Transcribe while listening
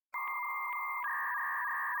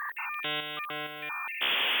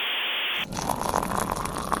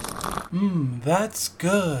That's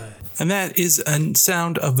good. And that is a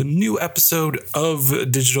sound of a new episode of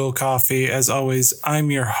Digital Coffee. As always, I'm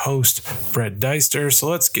your host, Brett Deister. So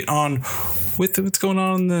let's get on with what's going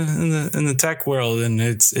on in the tech world. And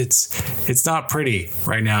it's not pretty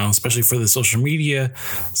right now, especially for the social media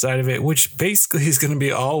side of it, which basically is going to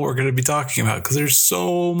be all we're going to be talking about because there's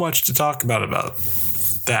so much to talk about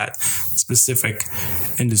that specific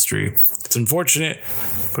industry. It's unfortunate,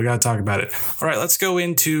 but we got to talk about it. All right, let's go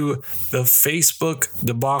into the Facebook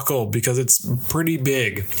debacle because it's pretty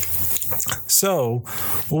big. So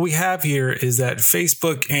what we have here is that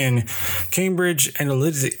Facebook and Cambridge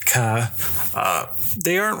Analytica,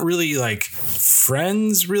 they aren't really like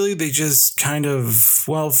friends, really. They just kind of,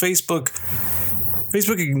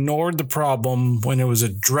 Facebook ignored the problem when it was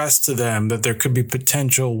addressed to them that there could be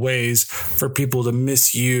potential ways for people to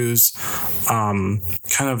misuse kind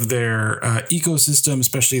of their ecosystem,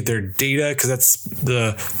 especially their data, because that's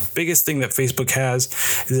the biggest thing that Facebook has,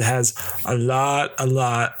 is it has a lot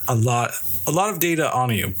of data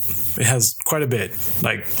on you. It has quite a bit,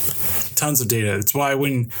 like tons of data. It's why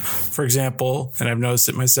when, for example, and I've noticed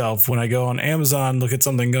it myself, when I go on Amazon, look at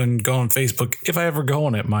something and go on Facebook, if I ever go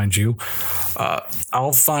on it, mind you,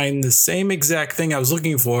 I'll find the same exact thing I was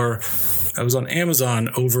looking for. I was on Amazon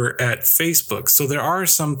over at Facebook. So there are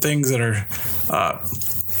some things that are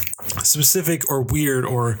specific or weird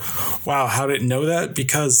or, wow, how did it know that?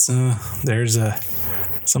 Because there's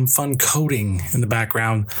some fun coding in the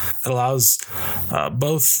background that allows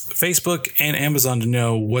both Facebook and Amazon to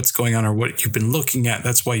know what's going on or what you've been looking at.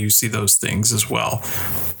 That's why you see those things as well.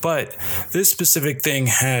 But this specific thing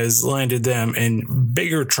has landed them in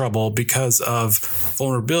bigger trouble because of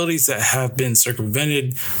vulnerabilities that have been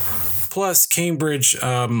circumvented. Plus, Cambridge, they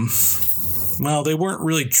weren't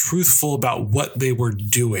really truthful about what they were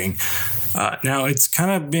doing. Now, it's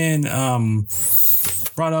kind of been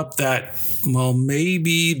brought up that,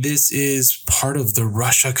 maybe this is part of the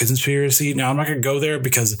Russia conspiracy. Now, I'm not going to go there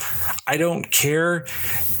because I don't care.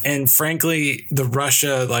 And frankly, the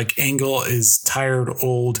Russia angle is tired,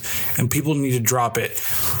 old, and people need to drop it.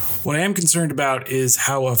 What I am concerned about is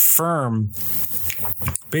how a firm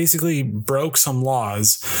basically broke some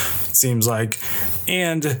laws, it seems like,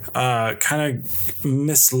 and kind of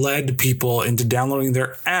misled people into downloading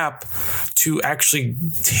their app to actually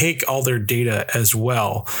take all their data as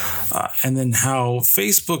well. And then how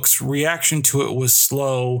Facebook's reaction to it was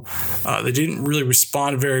slow. They didn't really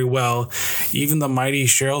respond very well. Even the mighty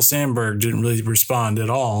Sheryl Sandberg didn't really respond at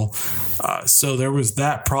all. So there was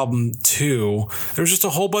that problem too. There was just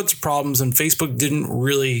a whole bunch of problems, and Facebook didn't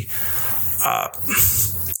really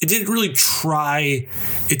try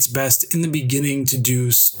its best in the beginning to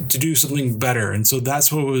do something better. And so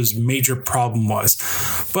that's what his major problem was.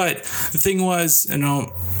 But the thing was,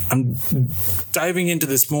 I'm diving into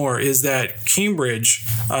this more, is that Cambridge,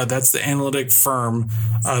 that's the analytic firm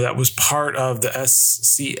that was part of the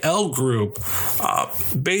SCL group,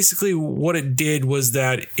 basically what it did was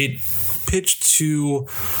that it pitched to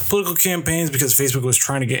political campaigns because Facebook was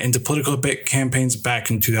trying to get into political campaigns back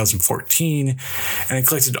in 2014, and it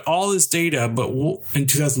collected all this data. But in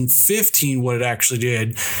 2015, what it actually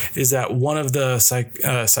did is that one of the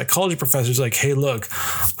psychology professors hey, look,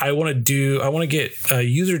 I want to get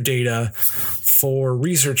user data for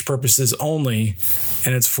research purposes only,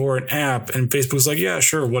 and it's for an app. And Facebook was like, yeah,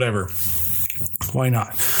 sure, whatever. Why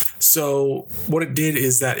not? So what it did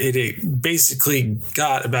is that it basically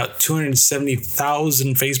got about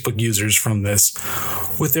 270,000 Facebook users from this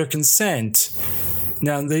with their consent.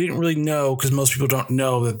 Now, they didn't really know, because most people don't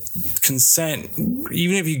know that consent,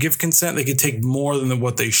 even if you give consent, they could take more than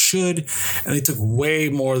what they should. And they took way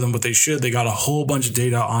more than what they should. They got a whole bunch of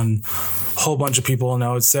data on a whole bunch of people.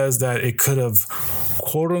 Now, it says that it could have,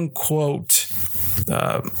 quote unquote,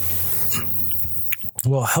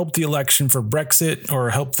 help the election for Brexit, or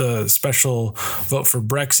help the special vote for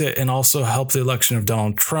Brexit, and also help the election of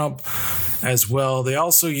Donald Trump as well. They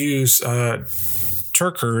also use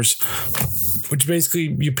Turkers, which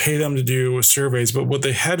basically you pay them to do surveys. But what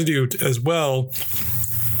they had to do as well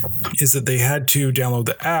is that they had to download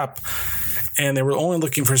the app, and they were only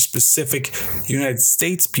looking for specific United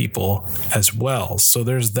States people as well. So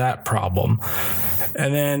there's that problem.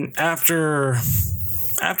 And then after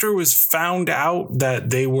it was found out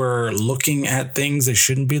that they were looking at things they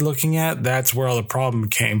shouldn't be looking at, that's where all the problem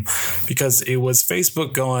came, because it was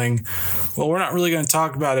Facebook going, well, we're not really going to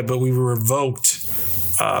talk about it, but we revoked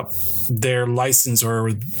their license,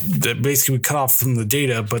 or basically we cut off from the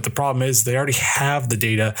data. But the problem is they already have the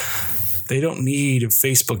data. They don't need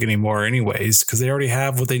Facebook anymore anyways, because they already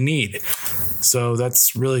have what they need. So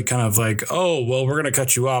that's really kind of like, oh, well, we're going to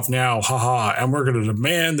cut you off now, haha, and we're going to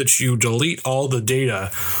demand that you delete all the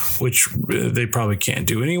data, which they probably can't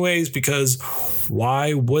do anyways, because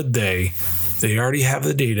why would they? They already have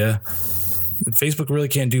the data. Facebook really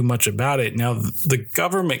can't do much about it. Now, the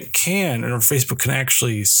government can, or Facebook can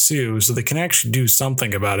actually sue, so they can actually do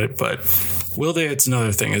something about it, but will they? It's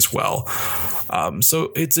another thing as well.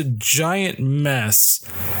 So it's a giant mess.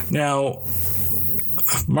 Now,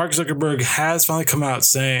 Mark Zuckerberg has finally come out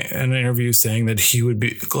saying in an interview saying that he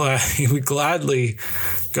would gladly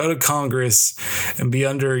go to Congress and be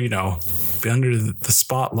under the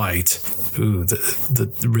spotlight,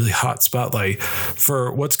 the really hot spotlight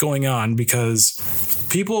for what's going on, because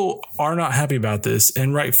people are not happy about this,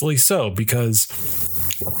 and rightfully so, because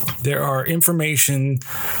there are information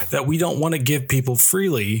that we don't want to give people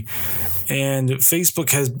freely, and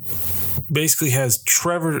Facebook has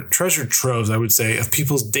treasure troves, I would say, of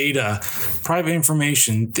people's data, private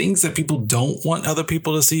information, things that people don't want other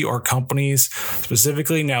people to see, or companies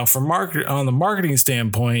specifically. Now, on the marketing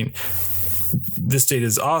standpoint, this data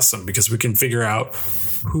is awesome because we can figure out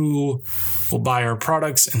who will buy our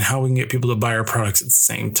products and how we can get people to buy our products at the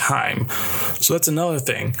same time. So that's another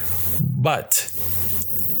thing. But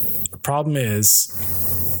the problem is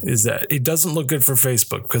that it doesn't look good for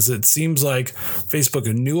Facebook, because it seems like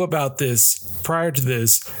Facebook knew about this prior to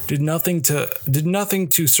this, did nothing to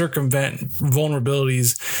circumvent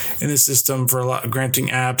vulnerabilities in the system for granting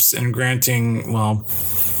apps and granting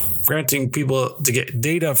people to get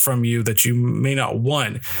data from you that you may not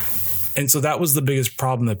want. And so that was the biggest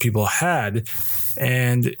problem that people had.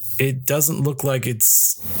 And it doesn't look like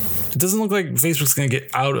Facebook's going to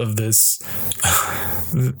get out of this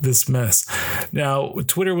mess. Now,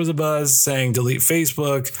 Twitter was abuzz saying delete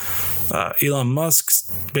Facebook. Elon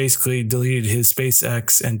Musk basically deleted his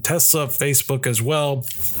SpaceX and Tesla Facebook as well,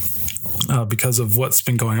 because of what's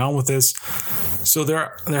been going on with this. So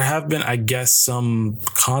there have been, I guess, some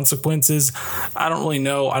consequences. I don't really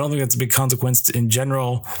know. I don't think that's a big consequence in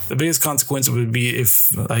general. The biggest consequence would be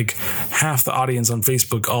if like half the audience on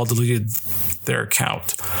Facebook all deleted their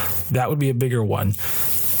account. That would be a bigger one.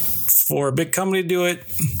 For a big company to do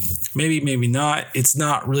it, maybe not. It's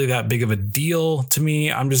not really that big of a deal to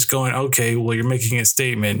me. I'm just going, okay, well, you're making a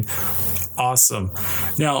statement. Awesome.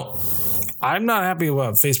 Now, I'm not happy with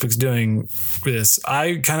what Facebook's doing this.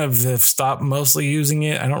 I kind of have stopped mostly using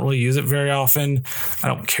it. I don't really use it very often. I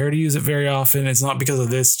don't care to use it very often. It's not because of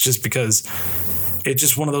this, just because it's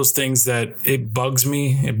just one of those things that it bugs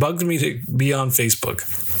me. It bugs me to be on Facebook.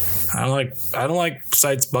 I don't like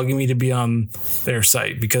sites bugging me to be on their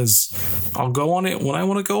site, because I'll go on it when I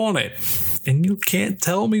want to go on it, and you can't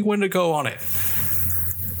tell me when to go on it.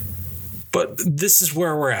 But this is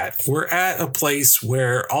where we're at. We're at a place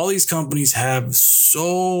where all these companies have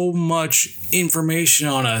so much information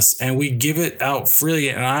on us, and we give it out freely.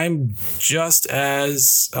 And I'm just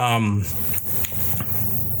as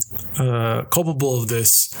culpable of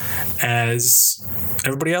this as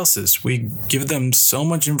everybody else is. We give them so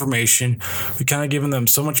much information. We kind of give them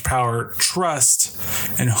so much power, trust,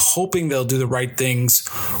 and hoping they'll do the right things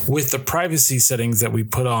with the privacy settings that we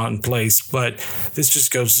put on place. But this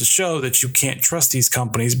just goes to show that you can't trust these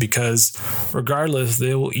companies, because regardless,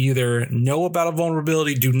 they will either know about a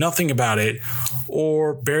vulnerability, do nothing about it,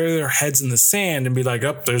 or bury their heads in the sand and be like,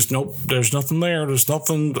 oh, there's nothing there. There's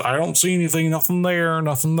nothing. I don't see anything. Nothing there.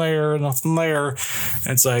 Nothing there. Nothing there. And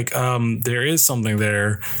it's like, there is something there.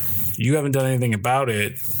 You haven't done anything about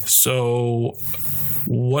it. So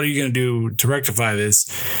what are you going to do to rectify this?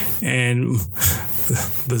 And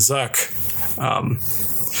the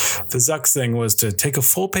Zuck thing was to take a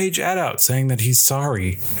full page ad out saying that he's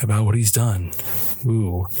sorry about what he's done.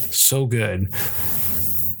 Ooh, so good.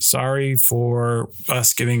 Sorry for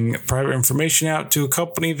us giving private information out to a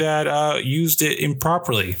company that used it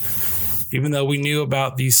improperly, even though we knew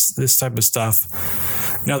about this type of stuff.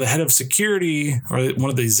 Now, the head of security, or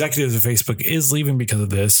one of the executives of Facebook, is leaving because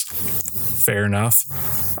of this. Fair enough.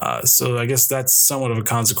 So I guess that's somewhat of a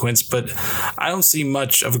consequence, but I don't see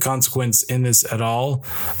much of a consequence in this at all.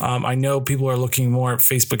 I know people are looking more at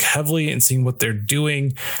Facebook heavily and seeing what they're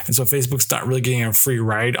doing. And so Facebook's not really getting a free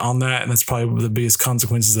ride on that. And that's probably the biggest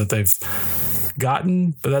consequences that they've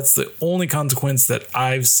gotten. But that's the only consequence that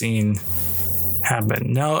I've seen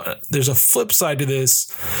happen. Now, there's a flip side to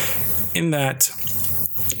this, in that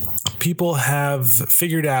people have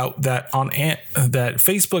figured out that that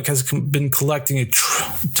Facebook has been collecting a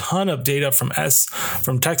ton of data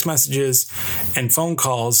from text messages and phone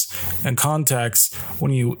calls and contacts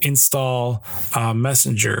when you install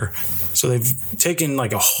Messenger. So they've taken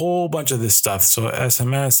like a whole bunch of this stuff. So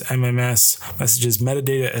SMS, MMS messages,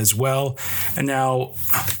 metadata as well. And now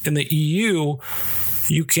in the EU,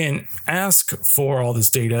 you can ask for all this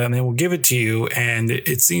data and they will give it to you. And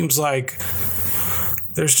it seems like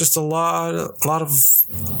there's just a lot of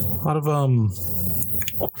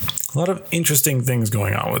interesting things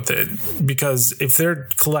going on with it, because if they're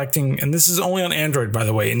collecting, and this is only on Android, by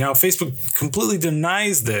the way, and now Facebook completely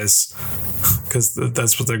denies this because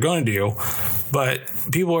that's what they're going to do. But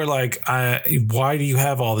people are like, why do you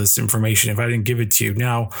have all this information if I didn't give it to you?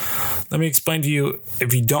 Now, let me explain to you,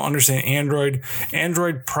 if you don't understand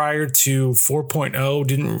Android prior to 4.0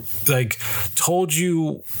 didn't told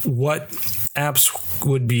you what apps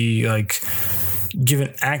would be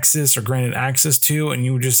given access or granted access to, and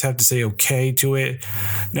you would just have to say okay to it.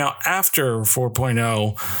 Now, after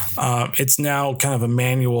 4.0, it's now kind of a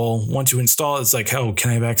manual. Once you install it, it's like, oh,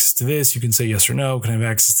 can I have access to this? You can say yes or no. Can I have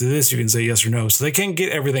access to this? You can say yes or no. So they can't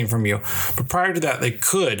get everything from you. But prior to that, they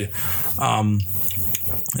could.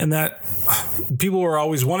 And that people were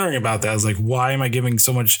always wondering about that. I was like, why am I giving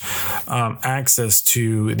so much access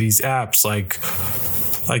to these apps? Like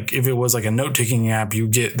if it was like a note-taking app, they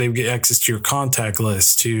would get access to your contact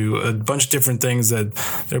list, to a bunch of different things that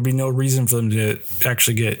there'd be no reason for them to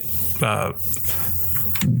actually get.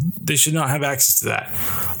 They should not have access to that.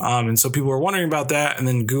 And so people were wondering about that. And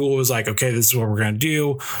then Google was like, okay, this is what we're going to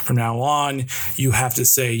do. From now on, you have to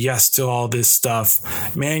say yes to all this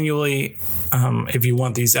stuff manually. If you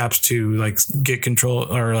want these apps to get control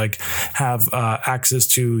or have access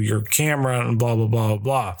to your camera and blah, blah, blah,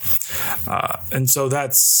 blah. And so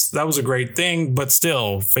that was a great thing, but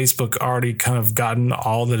still Facebook already kind of gotten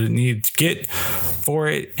all that it needed to get for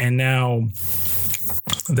it. And now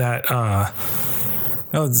that,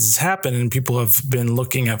 now this has happened and people have been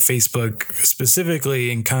looking at Facebook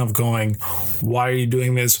specifically and kind of going, why are you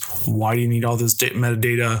doing this? Why do you need all this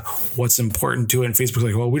metadata? What's important to it? And Facebook's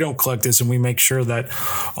like, well, we don't collect this and we make sure that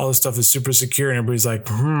all this stuff is super secure. And everybody's like,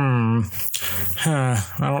 I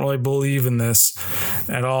don't really believe in this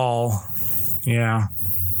at all. Yeah.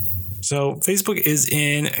 So Facebook is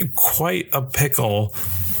in quite a pickle.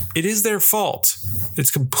 It is their fault.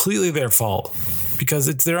 It's completely their fault, because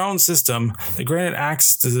it's their own system. They granted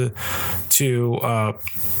access to a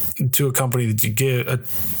company that you get a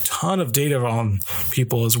ton of data on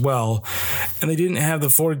people as well, and they didn't have the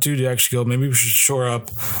fortitude to actually go, maybe we should shore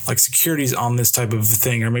up securities on this type of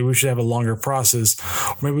thing, or maybe we should have a longer process,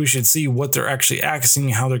 or maybe we should see what they're actually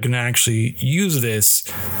accessing, how they're going to actually use this.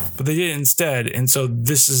 But they did it instead, and so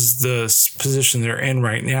this is the position they're in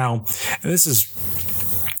right now, and this has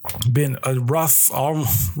been a rough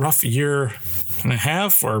year and a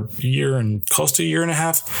half, or year and close to a year and a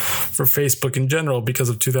half for Facebook in general, because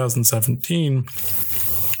of 2017.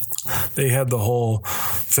 They had the whole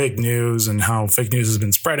fake news and how fake news has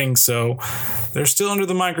been spreading. So they're still under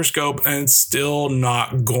the microscope, and it's still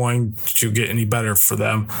not going to get any better for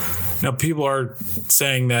them. Now, people are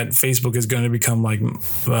saying that Facebook is going to become like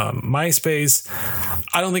MySpace.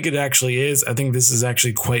 I don't think it actually is. I think this is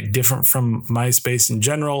actually quite different from MySpace in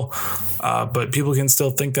general. But people can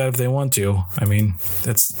still think that if they want to. I mean,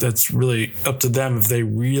 that's really up to them if they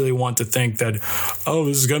really want to think that, oh,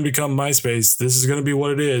 this is going to become MySpace. This is going to be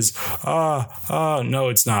what it is. No,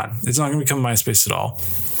 it's not. It's not going to become MySpace at all,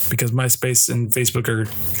 because MySpace and Facebook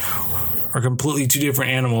are completely two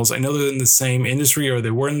different animals. I know they're in the same industry, or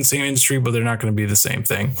they were in the same industry, but they're not going to be the same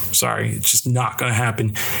thing. Sorry, it's just not going to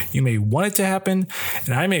happen. You may want it to happen,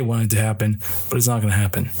 and I may want it to happen, but it's not going to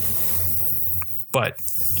happen. But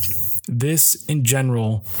this in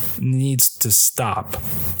general needs to stop.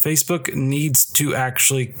 Facebook needs to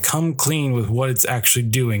actually come clean with what it's actually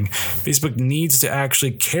doing. Facebook needs to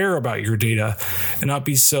actually care about your data and not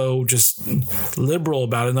be so just liberal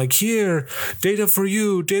about it. Like, here, data for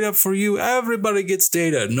you, everybody gets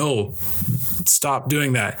data. No, stop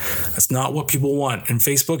doing that. That's not what people want. And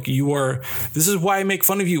Facebook, this is why I make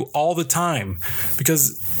fun of you all the time,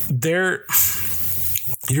 because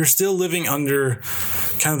you're still living under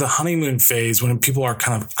kind of the honeymoon phase when people are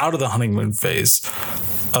kind of out of the honeymoon phase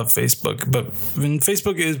of Facebook. But when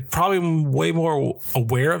Facebook is probably way more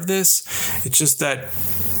aware of this, it's just that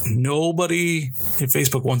nobody in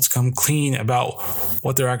Facebook wants to come clean about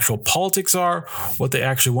what their actual politics are, what they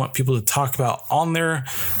actually want people to talk about on their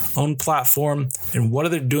own platform, and what are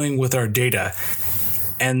they doing with our data.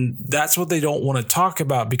 And that's what they don't want to talk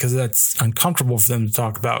about, because that's uncomfortable for them to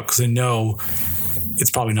talk about, because they know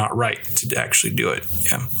it's probably not right to actually do it.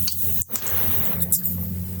 Yeah.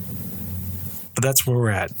 But that's where we're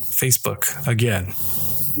at. Facebook, again,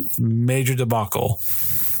 major debacle.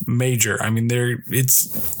 Major. I mean,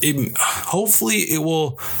 hopefully it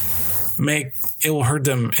will hurt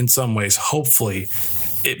them in some ways. Hopefully.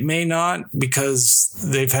 It may not, because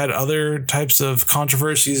they've had other types of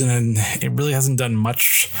controversies and it really hasn't done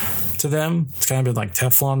much to them. It's kind of been like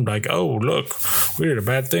Teflon, like, oh, look, we did a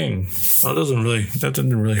bad thing. Well, that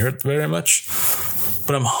didn't really hurt very much.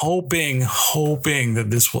 But I'm hoping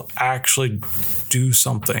that this will actually do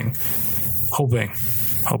something. Hoping.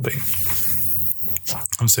 I'm going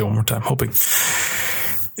to say it one more time. Hoping.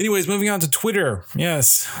 Anyways, moving on to Twitter.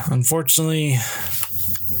 Yes, unfortunately,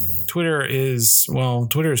 Twitter is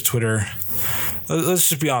Twitter. Let's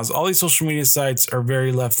just be honest. All these social media sites are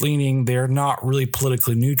very left-leaning. They're not really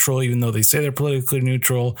politically neutral, even though they say they're politically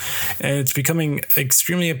neutral. And it's becoming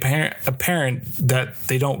extremely apparent that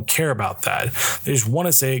they don't care about that. They just want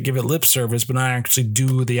to say it, give it lip service, but not actually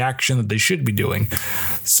do the action that they should be doing.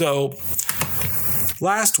 So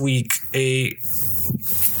last week, a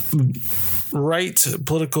right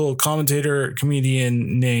political commentator,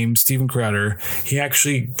 comedian named Steven Crowder, he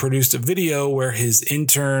actually produced a video where his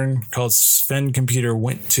intern called Sven Computer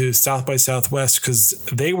went to South by Southwest because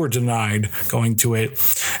they were denied going to it.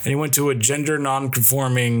 And he went to a gender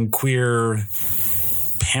non-conforming queer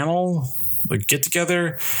panel, like get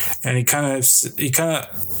together, and he kind of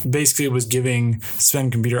basically was giving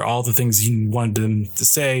Sven Computer all the things he wanted him to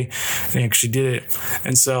say, and he actually did it.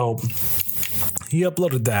 And so he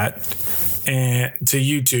uploaded that and to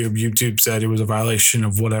YouTube. YouTube said it was a violation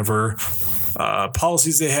of whatever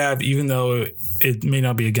policies they have, even though it may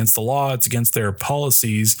not be against the law. It's against their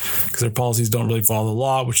policies, because their policies don't really follow the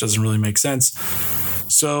law, which doesn't really make sense.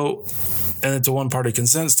 So, and it's a one-party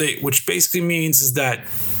consent state, which basically means is that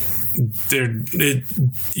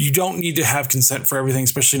you don't need to have consent for everything,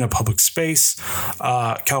 especially in a public space.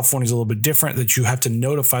 California's a little bit different, that you have to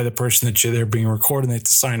notify the person that they're being recorded, and they have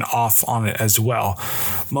to sign off on it as well.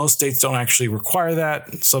 Most states don't actually require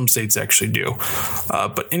that. Some states actually do.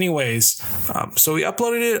 But anyways, so he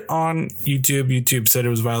uploaded it on YouTube. YouTube said it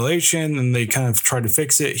was a violation, and they kind of tried to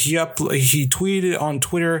fix it. He tweeted it on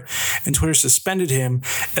Twitter, and Twitter suspended him,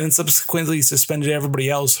 and then subsequently suspended everybody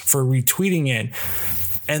else for retweeting it.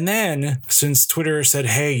 And then, since Twitter said,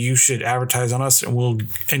 "Hey, you should advertise on us, and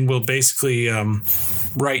we'll basically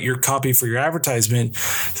write your copy for your advertisement,"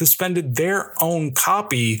 suspended their own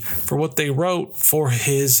copy for what they wrote for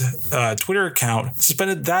his Twitter account.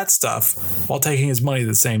 Suspended that stuff while taking his money at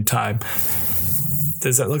the same time.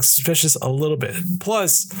 Does that look suspicious? A little bit.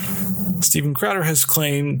 Plus, Steven Crowder has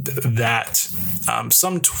claimed that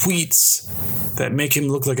some tweets that make him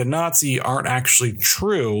look like a Nazi aren't actually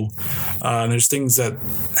true. There's things that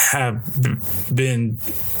have been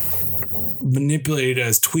manipulated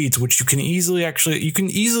as tweets, which you can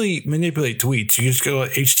easily manipulate tweets. You just go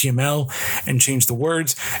to HTML and change the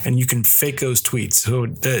words, and you can fake those tweets. So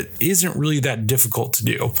that isn't really that difficult to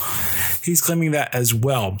do. He's claiming that as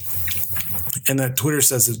well. And that Twitter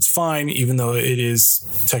says it's fine, even though it is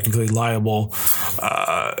technically liable.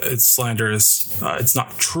 It's slanderous. It's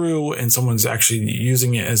not true, and someone's actually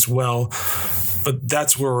using it as well. But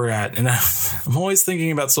that's where we're at. And I'm always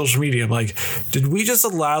thinking about social media. I'm like, did we just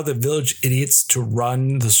allow the village idiots to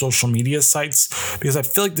run the social media sites? Because I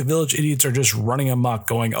feel like the village idiots are just running amok,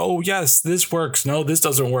 going, oh, yes, this works. No, this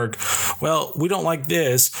doesn't work. Well, we don't like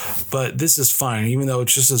this, but this is fine, even though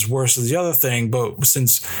it's just as worse as the other thing. But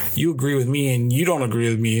since you agree with me and you don't agree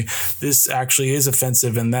with me, this actually is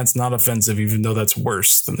offensive, and that's not offensive, even though that's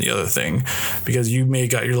worse than the other thing. Because you may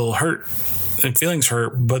got your little hurt and feelings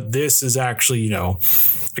hurt, but this is actually,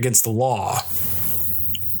 against the law.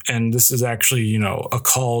 And this is actually, a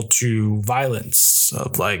call to violence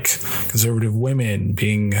of like conservative women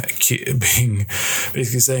being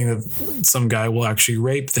basically saying that some guy will actually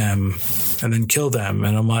rape them and then kill them.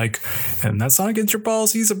 And I'm like, and that's not against your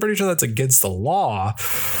policies. I'm pretty sure that's against the law.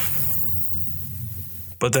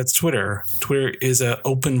 But that's Twitter. Twitter is an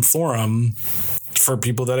open forum for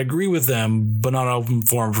people that agree with them, but not an open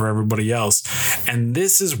forum for everybody else. And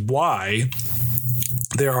this is why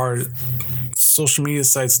there are social media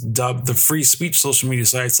sites dubbed the free speech social media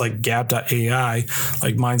sites like Gab.ai,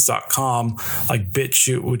 like Minds.com, like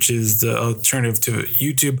BitChute, which is the alternative to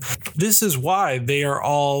YouTube. This is why they are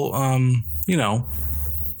all,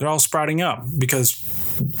 they're all sprouting up, because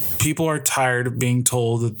people are tired of being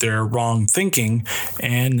told that they're wrong thinking.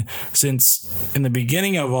 And since in the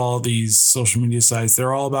beginning of all these social media sites,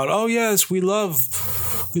 they're all about, oh yes, we love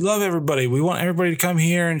we love everybody. We want everybody to come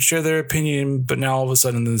here and share their opinion. But now all of a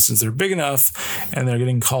sudden, since they're big enough and they're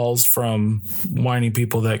getting calls from whiny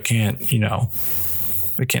people that can't,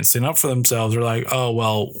 they can't stand up for themselves. They're like, oh,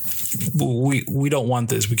 well, we don't want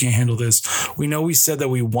this. We can't handle this. We know we said that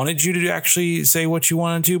we wanted you to actually say what you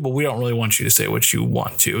wanted to, but we don't really want you to say what you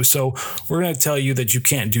want to. So we're going to tell you that you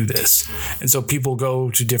can't do this. And so people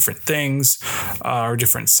go to different things or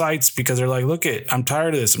different sites because they're like, look, I'm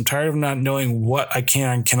tired of this. I'm tired of not knowing what I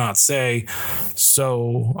can and cannot say.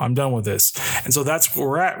 So I'm done with this. And so that's where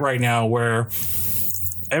we're at right now, where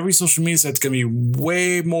every social media site's going to be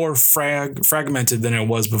way more fragmented than it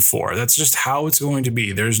was before. That's just how it's going to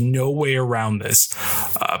be. There's no way around this.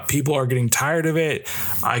 People are getting tired of it.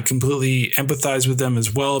 I completely empathize with them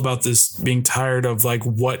as well about this, being tired of like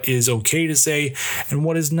what is okay to say and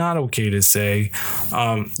what is not okay to say.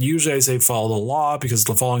 Usually I say follow the law because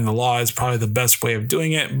following the law is probably the best way of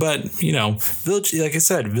doing it. But, like I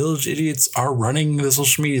said, village idiots are running the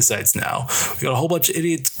social media sites now. We got a whole bunch of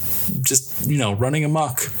idiots just, running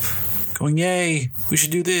amok, going, yay, we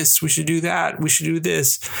should do this, we should do that, we should do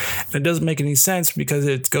this. And it doesn't make any sense because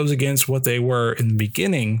it goes against what they were in the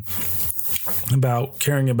beginning about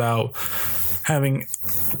caring about having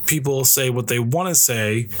people say what they want to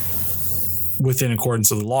say within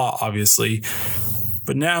accordance with the law, obviously.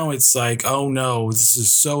 But now it's like, oh no, this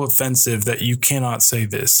is so offensive that you cannot say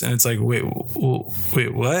this. And it's like, wait,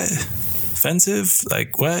 what? Offensive?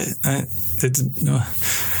 Like what?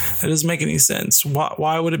 It doesn't make any sense.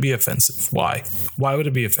 Why would it be offensive? Why would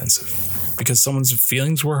it be offensive? Because someone's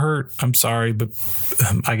feelings were hurt? I'm sorry, but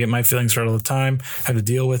I get my feelings hurt all the time. I have to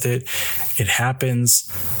deal with it. It happens.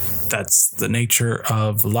 That's the nature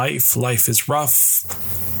of life. Life is rough.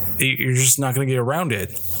 You're just not going to get around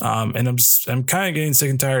it. And I'm kind of getting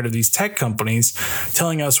sick and tired of these tech companies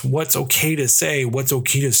telling us what's okay to say, what's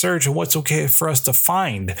okay to search, and what's okay for us to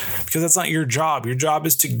find, because that's not your job. Your job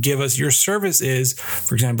is to give us, your service is,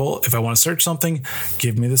 for example, if I want to search something,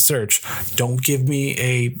 give me the search. Don't give me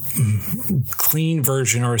a clean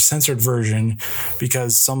version or a censored version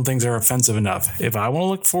because some things are offensive enough. If I want to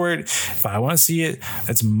look for it, if I want to see it,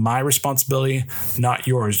 that's my responsibility, not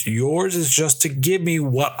yours. Yours is just to give me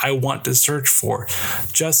what I want to search for.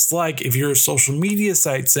 Just like if you're a social media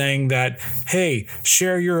site saying that, hey,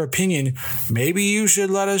 share your opinion, maybe you should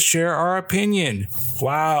let us share our opinion.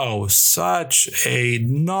 Wow, such a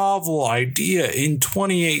novel idea in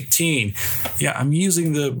 2018. Yeah, I'm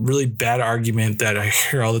using the really bad argument that I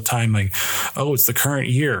hear all the time, like, oh, it's the current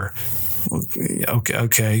year.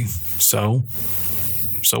 Okay. So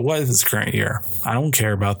what is this current year? I don't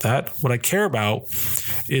care about that. What I care about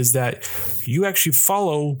is that you actually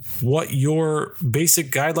follow what your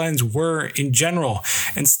basic guidelines were in general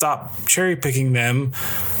and stop cherry picking them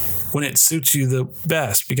when it suits you the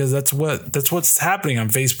best, because that's what's happening on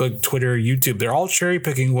Facebook, Twitter, YouTube. They're all cherry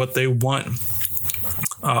picking what they want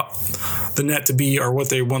the net to be or what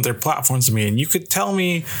they want their platforms to be. And you could tell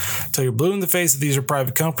you're blue in the face that these are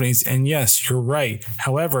private companies. And yes, you're right.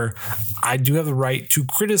 However, I do have the right to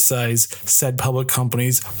criticize said public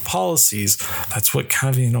companies' policies. That's what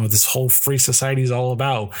kind of, this whole free society is all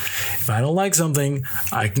about. If I don't like something,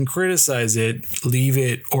 I can criticize it, leave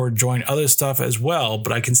it, or join other stuff as well.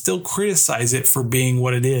 But I can still criticize it for being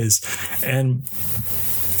what it is. And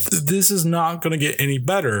this is not going to get any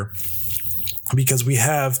better, because we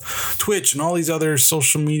have Twitch and all these other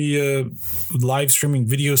social media live streaming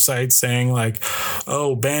video sites saying like,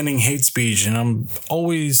 oh, banning hate speech. And I'm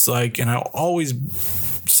always like, and I'll always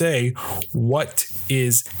say, what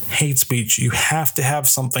is hate speech? You have to have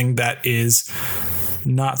something that is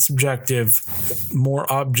not subjective, more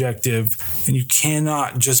objective, and you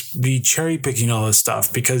cannot just be cherry picking all this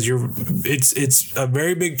stuff, because it's a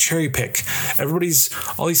very big cherry pick. All these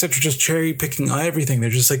sites are just cherry picking everything. They're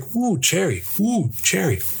just like, ooh, cherry, ooh,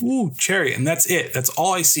 cherry, ooh, cherry, and that's it. That's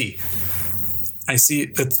all I see. I see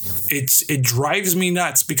that it drives me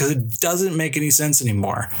nuts because it doesn't make any sense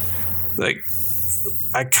anymore. Like,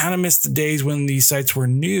 I kind of miss the days when these sites were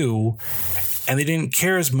new and they didn't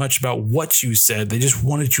care as much about what you said. They just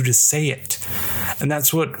wanted you to say it. And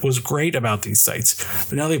that's what was great about these sites.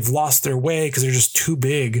 But now they've lost their way because they're just too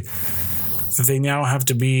big. They now have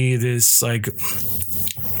to be this like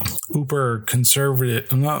uber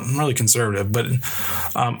conservative, not really conservative, but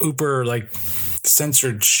uber like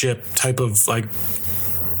censorship type of like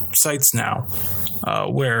sites now,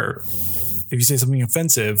 where if you say something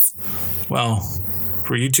offensive, well,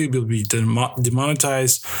 for YouTube, you'll be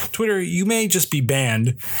demonetized. Twitter, you may just be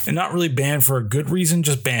banned, and not really banned for a good reason,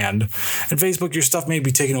 just banned. And Facebook, your stuff may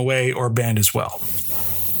be taken away or banned as well,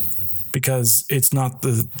 because it's not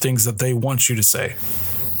the things that they want you to say.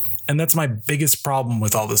 And that's my biggest problem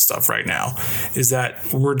with all this stuff right now, is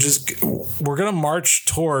that we're going to march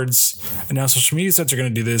towards, and now social media sites are going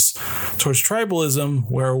to do this, towards tribalism,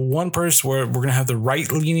 where we're going to have the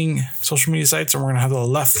right-leaning social media sites and we're going to have the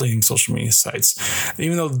left-leaning social media sites.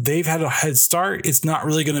 Even though they've had a head start, it's not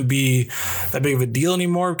really going to be that big of a deal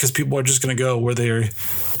anymore, because people are just going to go where they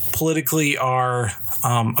politically are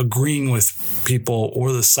agreeing with people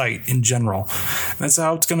or the site in general. And that's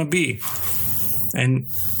how it's going to be. And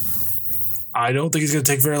I don't think it's going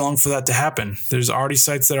to take very long for that to happen. There's already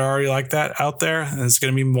sites that are already like that out there, and it's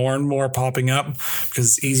going to be more and more popping up,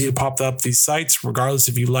 because it's easy to pop up these sites, regardless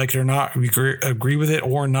if you like it or not, if you agree with it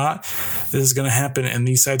or not. This is going to happen, and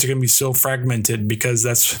these sites are going to be so fragmented, because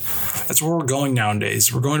that's where we're going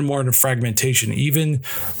nowadays. We're going more into fragmentation. Even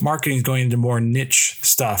marketing is going into more niche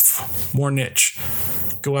stuff, more niche.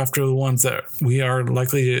 Go after the ones that we are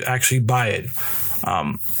likely to actually buy it.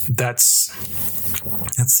 That's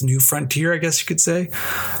the new frontier, I guess you could say.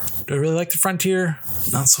 Do I really like the frontier?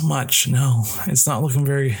 Not so much. No, it's not looking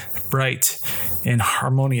very bright and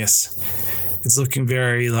harmonious. It's looking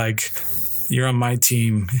very like you're on my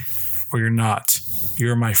team or you're not.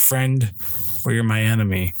 You're my friend or you're my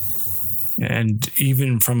enemy. And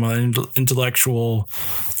even from an intellectual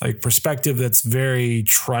perspective, that's very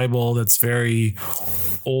tribal, that's very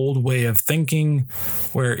old way of thinking,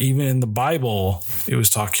 where even in the Bible, it was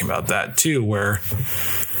talking about that too, where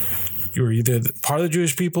you were either part of the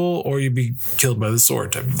Jewish people or you'd be killed by the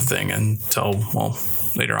sword type of thing, until, well,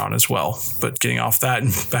 later on as well. But getting off that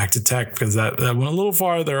and back to tech, because that went a little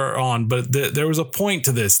farther on, but there was a point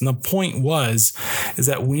to this. And the point is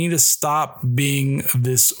that we need to stop being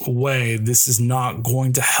this way. This is not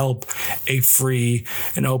going to help a free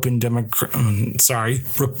and open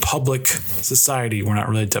republic society. We're not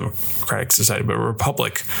really a democratic society, but a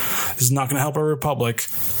republic. This is not going to help our republic.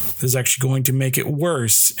 Is actually going to make it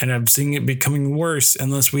worse. And I'm seeing it becoming worse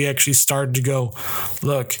unless we actually start to go,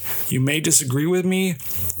 look, you may disagree with me,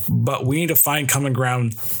 but we need to find common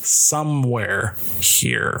ground somewhere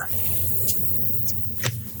here.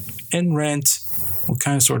 And rent, well,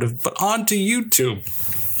 kind of, sort of, but onto YouTube.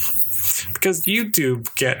 Because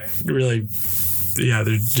YouTube get really, they're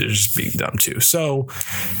just being dumb too. So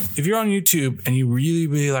if you're on YouTube and you really,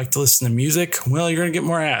 really like to listen to music, well, you're going to get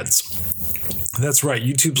more ads. That's right.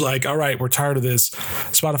 YouTube's like, all right, we're tired of this.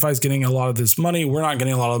 Spotify's getting a lot of this money. We're not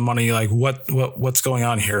getting a lot of money. Like, what's going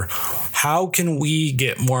on here? How can we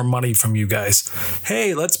get more money from you guys?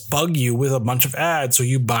 Hey, let's bug you with a bunch of ads so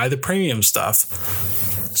you buy the premium stuff.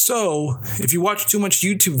 So if you watch too much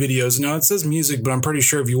YouTube videos, now it says music, but I'm pretty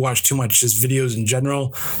sure if you watch too much just videos in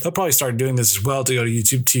general, they'll probably start doing this as well to go to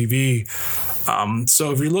YouTube TV.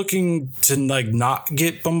 So if you're looking to not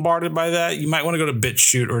get bombarded by that, you might want to go to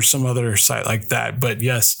BitChute or some other site like that. But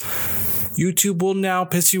yes, YouTube will now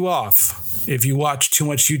piss you off if you watch too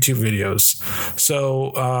much YouTube videos.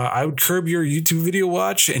 So I would curb your YouTube video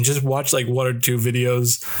watch and just watch one or two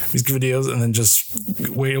videos, and then just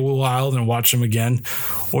wait a while and watch them again,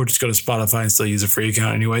 or just go to Spotify and still use a free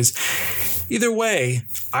account anyways. Either way,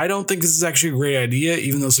 I don't think this is actually a great idea,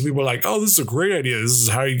 even though some people are like, oh, this is a great idea. This is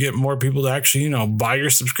how you get more people to actually, buy your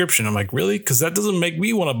subscription. I'm like, really? Because that doesn't make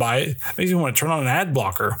me want to buy it. It makes me want to turn on an ad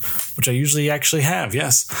blocker, which I usually actually have.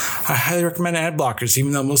 Yes, I highly recommend ad blockers,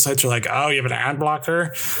 even though most sites are like, oh, you have an ad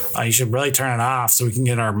blocker? You should really turn it off so we can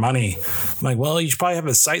get our money. I'm like, well, you should probably have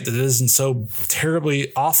a site that isn't so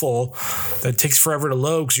terribly awful that it takes forever to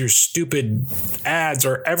load because your stupid ads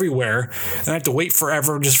are everywhere. And I have to wait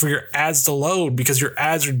forever just for your ads to load because your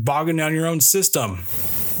ads are bogging down your own system.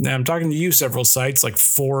 Now, I'm talking to you, several sites like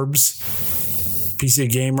Forbes, PC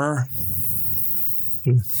Gamer,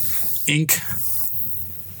 Inc.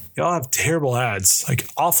 Y'all have terrible ads,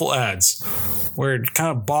 awful ads, where it kind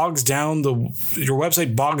of bogs down your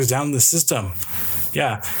website bogs down the system.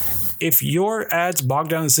 Yeah. If your ads bog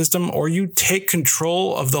down the system or you take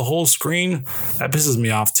control of the whole screen, that pisses me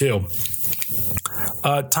off too.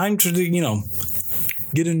 Time to,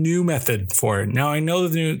 get a new method for it. Now, I know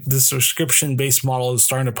that the subscription-based model is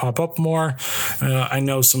starting to pop up more. I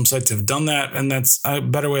know some sites have done that, and that's a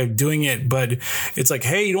better way of doing it. But it's like,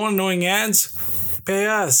 hey, you don't want annoying ads? Pay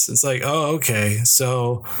us. It's like, oh, okay.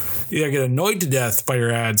 So you either get annoyed to death by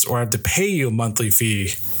your ads, or I have to pay you a monthly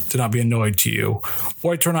fee to not be annoyed to you.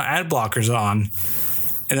 Or I turn on ad blockers on,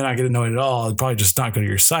 and then I get annoyed at all. I'd probably just not go to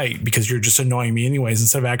your site because you're just annoying me anyways,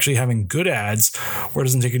 instead of actually having good ads where it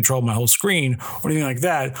doesn't take control of my whole screen or anything like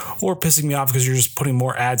that, or pissing me off because you're just putting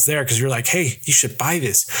more ads there because you're like, hey, you should buy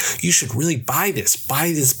this. You should really buy this. Buy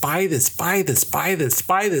this, buy this, buy this, buy this,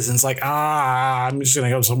 buy this. And it's like, I'm just going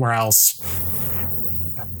to go somewhere else.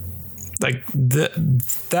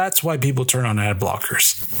 That's why people turn on ad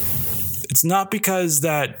blockers. It's not because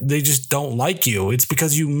that they just don't like you. It's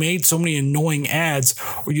because you made so many annoying ads,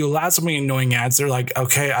 or you allowed so many annoying ads. They're like,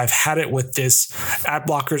 okay, I've had it with this. Ad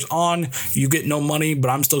blockers on. You get no money, but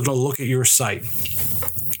I'm still going to look at your site.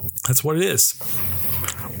 That's what it is.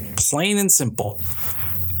 Plain and simple.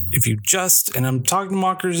 If you just, and I'm talking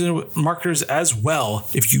to marketers as well,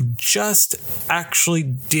 if you just actually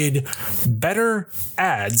did better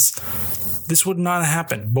ads, this would not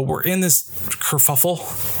happen. But we're in this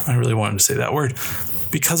kerfuffle. I really wanted to say that word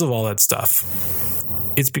because of all that stuff.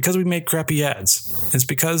 It's because we made crappy ads. It's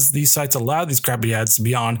because these sites allowed these crappy ads to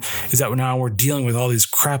be on, is that now we're dealing with all these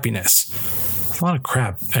crappiness. There's a lot of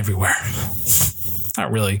crap everywhere. Not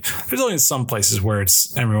really. There's only some places where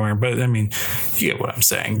it's everywhere, but I mean, you get what I'm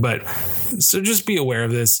saying. But so just be aware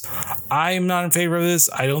of this. I am not in favor of this.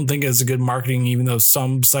 I don't think it's a good marketing, even though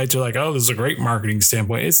some sites are like, oh, this is a great marketing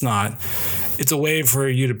standpoint. It's not. It's a way for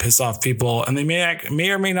you to piss off people, and they may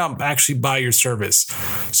or may not actually buy your service.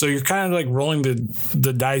 So you're kind of like rolling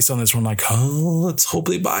the dice on this one, like, oh, let's hope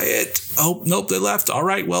they buy it. Oh, nope, they left. All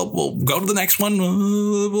right, well, we'll go to the next one.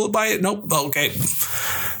 We'll buy it. Nope. Okay.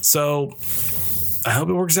 So I hope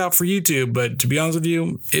it works out for YouTube, but to be honest with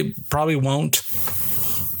you, it probably won't.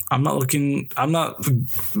 I'm not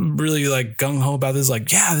really like gung-ho about this.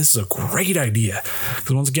 Like, yeah, this is a great idea.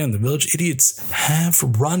 Because once again, the Village Idiots have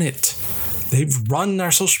run it. They've run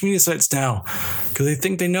our social media sites now because they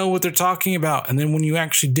think they know what they're talking about. And then when you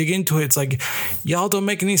actually dig into it, it's like, y'all don't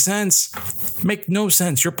make any sense. Make no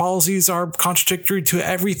sense. Your policies are contradictory to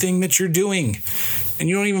everything that you're doing. And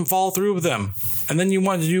you don't even follow through with them. And then you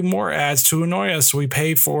want to do more ads to annoy us. So we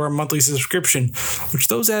pay for a monthly subscription, which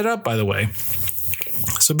those add up, by the way.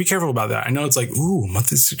 So be careful about that. I know it's like, ooh,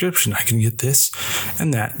 monthly subscription, I can get this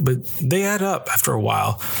and that, but they add up after a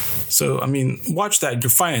while. So, I mean, watch that in your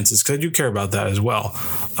finances because I do care about that as well.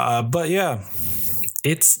 But yeah,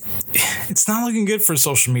 it's not looking good for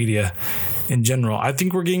social media in general. I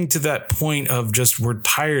think we're getting to that point of just we're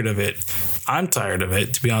tired of it. I'm tired of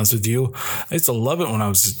it, to be honest with you. I used to love it when I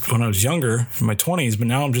was younger, in my 20s, but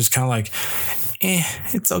now I'm just kind of like,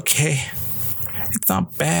 it's okay. It's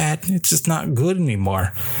not bad. It's just not good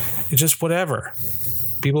anymore. It's just whatever.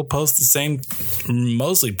 People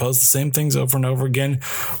mostly post the same things over and over again.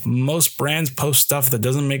 Most brands post stuff that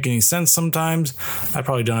doesn't make any sense sometimes. I've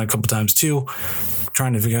probably done it a couple times too,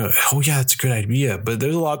 trying to figure out, oh yeah, that's a good idea. But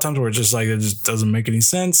there's a lot of times where it's just like, it just doesn't make any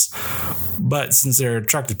sense. But since there are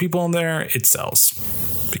attractive people in there, it sells.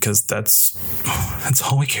 Because that's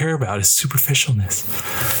all we care about is superficialness.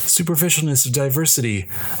 Superficialness of diversity,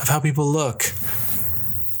 of how people look.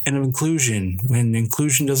 And of inclusion, when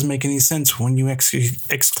inclusion doesn't make any sense when you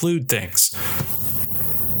exclude things.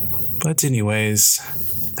 But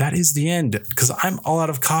anyways, that is the end. Because I'm all out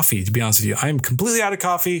of coffee, to be honest with you. I am completely out of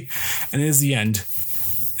coffee, and it is the end.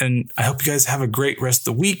 And I hope you guys have a great rest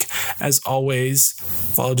of the week. As always,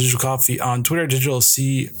 follow Digital Coffee on Twitter, Digital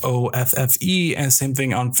COFFE, and same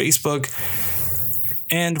thing on Facebook.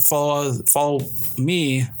 And follow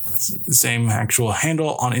me, same actual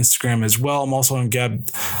handle, on Instagram as well. I'm also on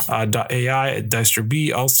gab.ai at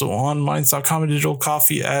DeisterB, also on minds.com and Digital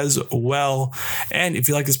Coffee as well. And if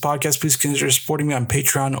you like this podcast, please consider supporting me on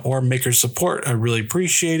Patreon or Maker Support. I really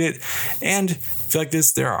appreciate it. And if you like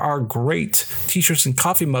this, there are great t-shirts and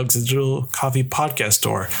coffee mugs at Digital Coffee Podcast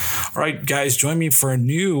Store. All right, guys, join me for a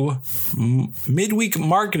new midweek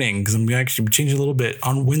marketing because I'm going to actually change a little bit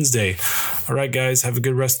on Wednesday. All right, guys, have a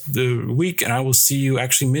good rest of the week, and I will see you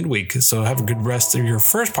actually midweek. So have a good rest of your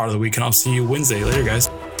first part of the week, and I'll see you Wednesday. Later, guys.